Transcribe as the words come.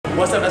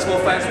What's up, basketball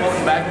fans?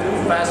 Welcome back to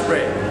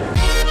Fastbreak.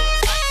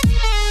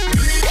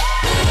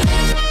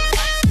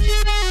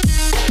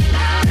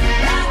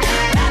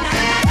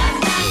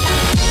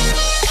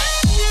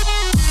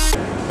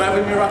 Back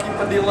with me, Rocky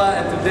Padilla,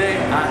 and today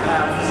I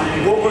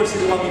have Bogor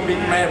Siliwangi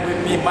big man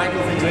with me, Michael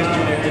Vigilance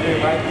Jr.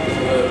 Today, right?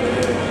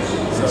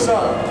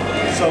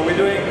 So we're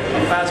doing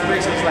a fast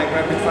break, so it's like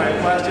rapid fire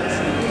questions.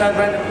 Not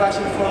random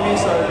questions for me,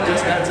 so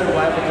just answer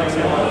whatever comes to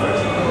your mind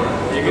first.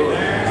 You good?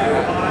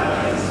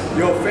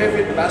 Your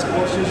favorite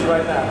basketball shoes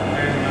right now?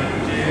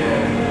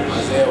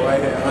 Isaiah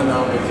Whitehead,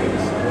 Under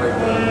Kicks.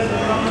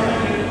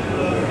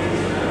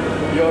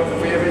 Your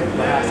favorite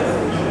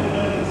basketball?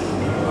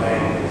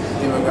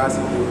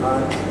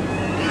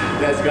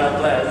 That's God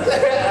bless.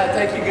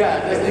 Thank you,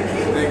 God. Thank you.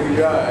 Thank you,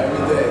 God,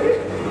 every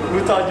day. Who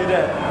taught you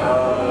that?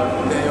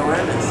 Daniel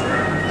Anderson.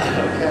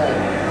 Okay.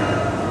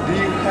 Do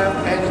you have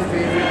any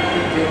favorite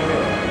pre-game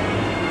meal?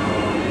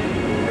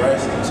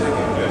 Rice and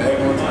chicken.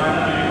 Egg on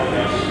time.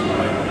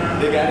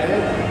 They got it?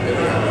 They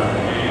got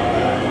it.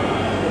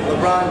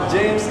 LeBron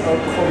James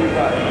or Kobe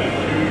Bryant?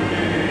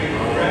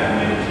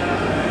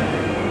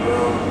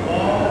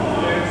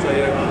 So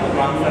you're a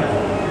LeBron fan?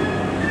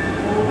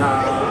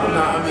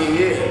 Nah, I mean,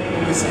 yeah,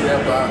 you can see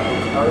that, but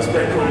I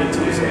respect Kobe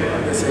too, so I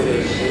can say they're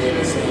in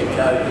the same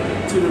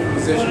category, two different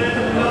positions.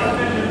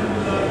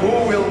 Who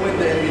will win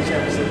the NBA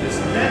championship this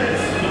season?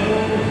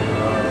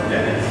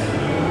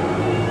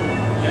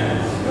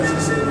 Let's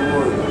just say the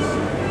Warriors.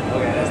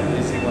 Okay, that's the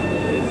easy one, the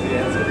easy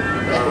answer.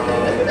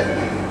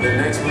 The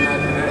next one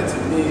after that to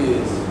me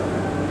is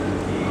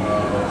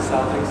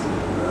Celtics?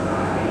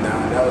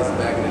 Nah, that was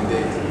back in the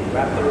days.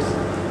 Raptors?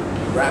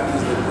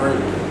 Raptors look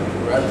great.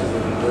 Raptors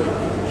look great.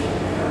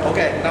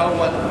 Okay, now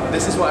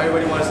this is what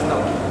everybody wants to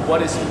know.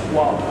 What is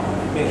WAP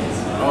means?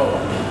 Oh,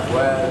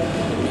 well,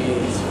 it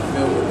means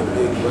filled with a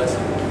big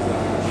blessing.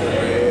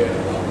 Okay.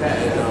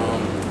 And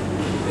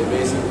they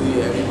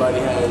basically, everybody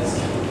has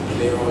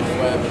their own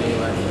swag in their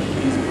life.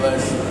 He's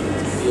blessed to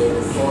be a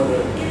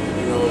reporter,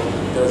 you know,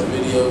 does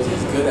videos,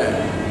 he's good at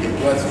it. You're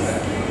blessed with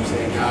that. You know what I'm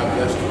saying? God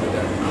bless you with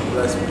that. I'm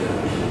blessed with that.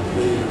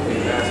 Really to play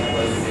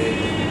basketball every day.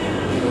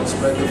 You know,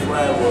 spread the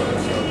flag word.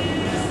 So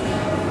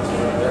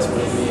that's what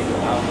it means.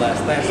 I'm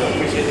blessed. Thanks, I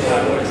appreciate the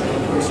hard work.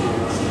 Appreciate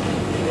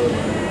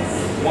it.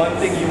 One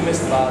thing you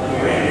missed about New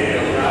York?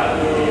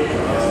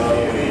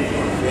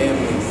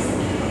 Family.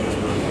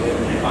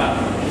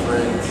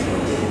 Friends.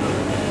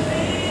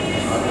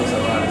 I miss a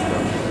lot of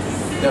stuff.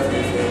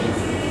 Definitely family.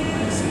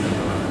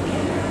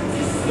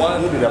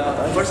 One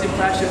first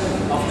impression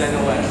of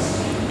Daniel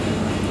West?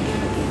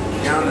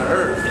 Down to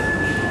earth.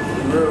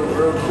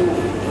 Real cool.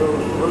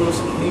 Real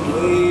sweet.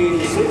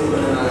 Way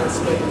smoother than I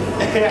expected.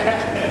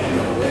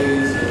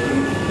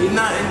 He's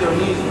not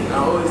Indonesian. I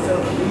always tell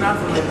him, you're not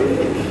from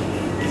Indonesia.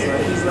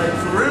 He's like,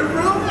 for real,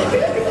 bro?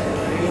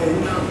 Yeah,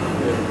 you're not from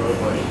there, bro.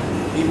 But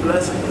he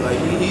blessed me. Like,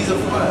 he's a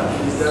fire.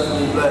 He's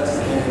definitely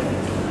blessed. And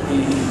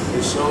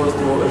it shows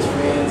to all his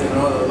fans and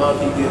all the love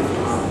he gives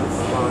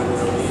from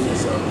Indonesia.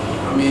 So,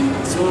 I mean,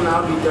 soon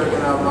I'll be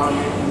terkenal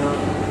banget, you know?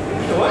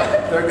 What?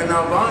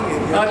 Terkenal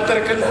banget.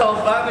 Terkenal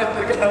banget,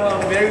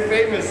 terkenal, very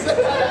famous.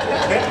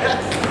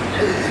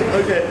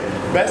 Okay,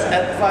 best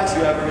advice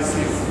you ever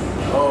received?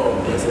 Oh,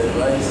 best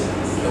advice?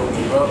 Don't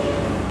give up.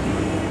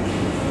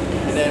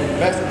 And then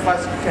best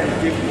advice you can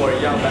give for a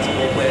young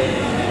basketball player?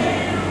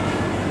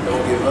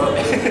 Don't give up.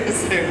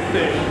 Same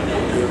thing.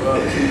 Don't give up.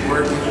 Keep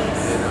working,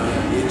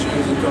 and your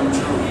dreams will come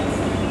true.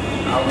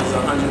 I was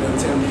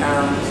 110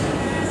 pounds.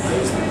 I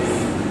used to be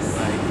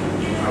like,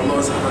 I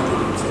lost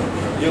 110.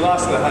 You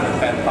lost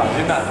 110 pounds.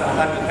 You're not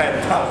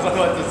 110 pounds. I don't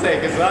know what to say.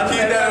 Keep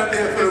that up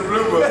there for the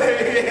blooper.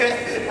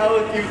 I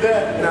would keep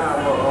that. Nah,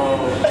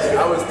 well,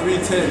 I was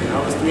 310. I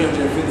was 350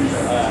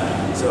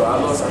 pounds. So I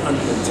lost 110.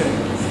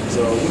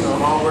 So, you know,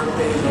 hard work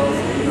pays off.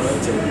 You know,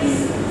 it took me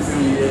a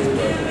few years,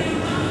 but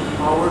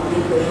hard work do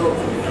pay off.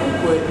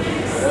 Don't quit.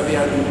 Whatever you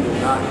have to do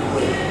not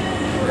quit.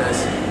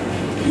 That's,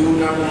 you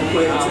not going to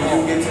quit until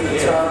you get to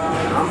the top.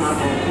 And I'm not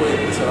going to quit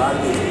until I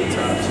get to the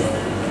top. So,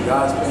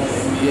 God's playing the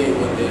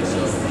NBA one day, so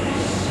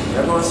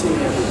they're going to see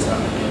me at the top.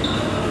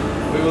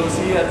 We will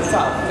see you at the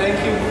top. Thank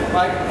you,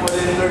 Mike, for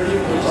the interview.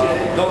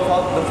 Appreciate it.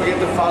 Don't forget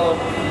to follow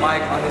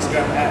Mike on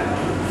Instagram at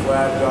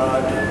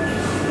FwagGod,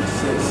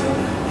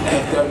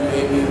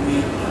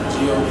 FWABB,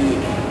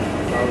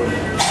 follow me.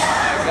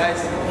 Alright guys,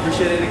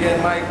 appreciate it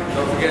again, Mike.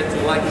 Don't forget to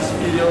like this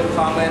video,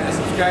 comment, and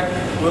subscribe.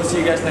 We'll see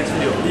you guys next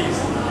video. Peace.